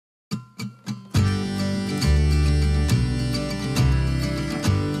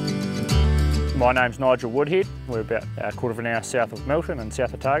My name's Nigel Woodhead. We're about a quarter of an hour south of Milton in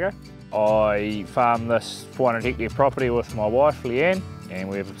South Otago. I farm this 400 hectare property with my wife Leanne, and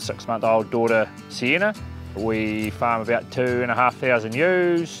we have a 6-month-old daughter Sienna. We farm about 2,500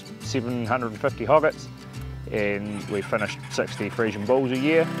 ewes, 750 hoggets, and we finished 60 Frisian bulls a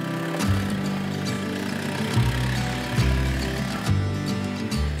year.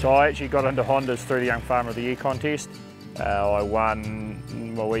 So I actually got into Hondas through the Young Farmer of the Year contest. I won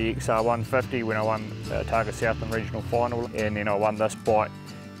my wee XR 150 when I won the Otago Southland Regional Final, and then I won this bike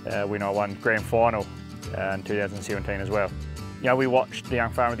when I won Grand Final in 2017 as well. You know, we watched the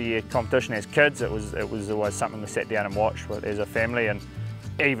Young Farmer of the Year competition as kids. It was always something we sat down and watched as a family, and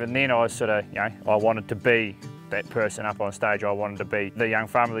even then I was sort of, I wanted to be that person up on stage. I wanted to be the Young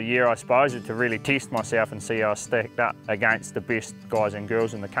Farmer of the Year, I suppose, to really test myself and see how I stacked up against the best guys and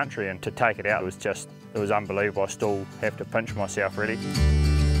girls in the country, and to take it out it was unbelievable. I still have to pinch myself really.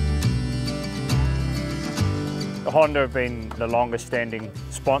 Honda have been the longest standing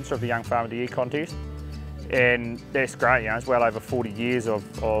sponsor of the Young Farmer of the Year contest, and that's great. It's well over 40 years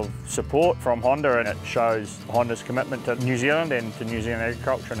of support from Honda, and it shows Honda's commitment to New Zealand and to New Zealand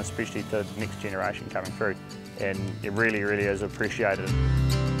agriculture, and especially to the next generation coming through, and it really, really is appreciated.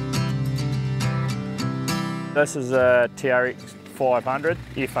 This is a TRX 500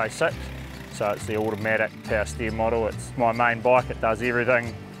 FA6, so it's the automatic power steer model. It's my main bike. It does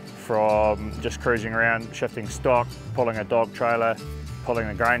everything from just cruising around, shifting stock, pulling a dog trailer, pulling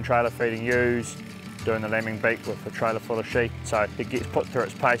a grain trailer, feeding ewes, doing the lambing beak with a trailer full of sheep. So it gets put through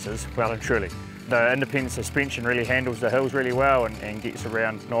its paces well and truly. The independent suspension really handles the hills really well and gets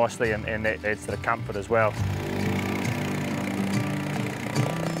around nicely, and that adds to the comfort as well.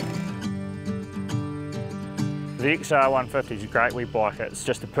 The XR 150 is a great wee bike. It's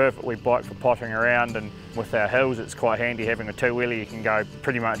just a perfect wee bike for pottering around, and with our hills it's quite handy having a two-wheeler. You can go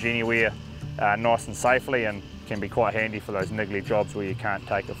pretty much anywhere nice and safely, and can be quite handy for those niggly jobs where you can't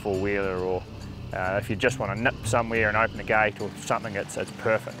take a four-wheeler, or if you just want to nip somewhere and open a gate or something, it's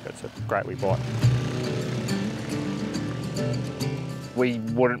perfect. It's a great wee bike. We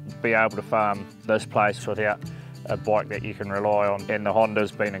wouldn't be able to farm this place without a bike that you can rely on, and the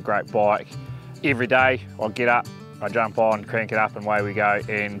Honda's been a great bike. Every day I get up, I jump on, crank it up, and away we go,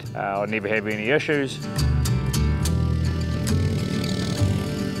 and I never have any issues.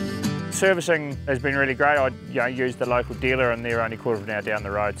 Servicing has been really great. I use the local dealer, and they're only a quarter of an hour down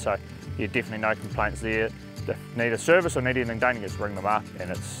the road, so definitely no complaints there. If you need a service or need anything done, you just ring them up, and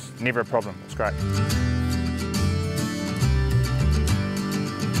it's never a problem. It's great.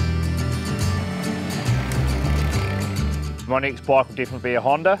 My next bike will definitely be a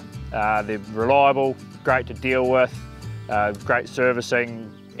Honda. They're reliable, great to deal with, great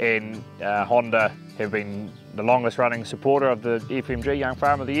servicing, and Honda have been the longest running supporter of the FMG Young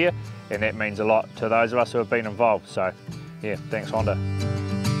Farmer of the Year, and that means a lot to those of us who have been involved. So yeah, thanks Honda.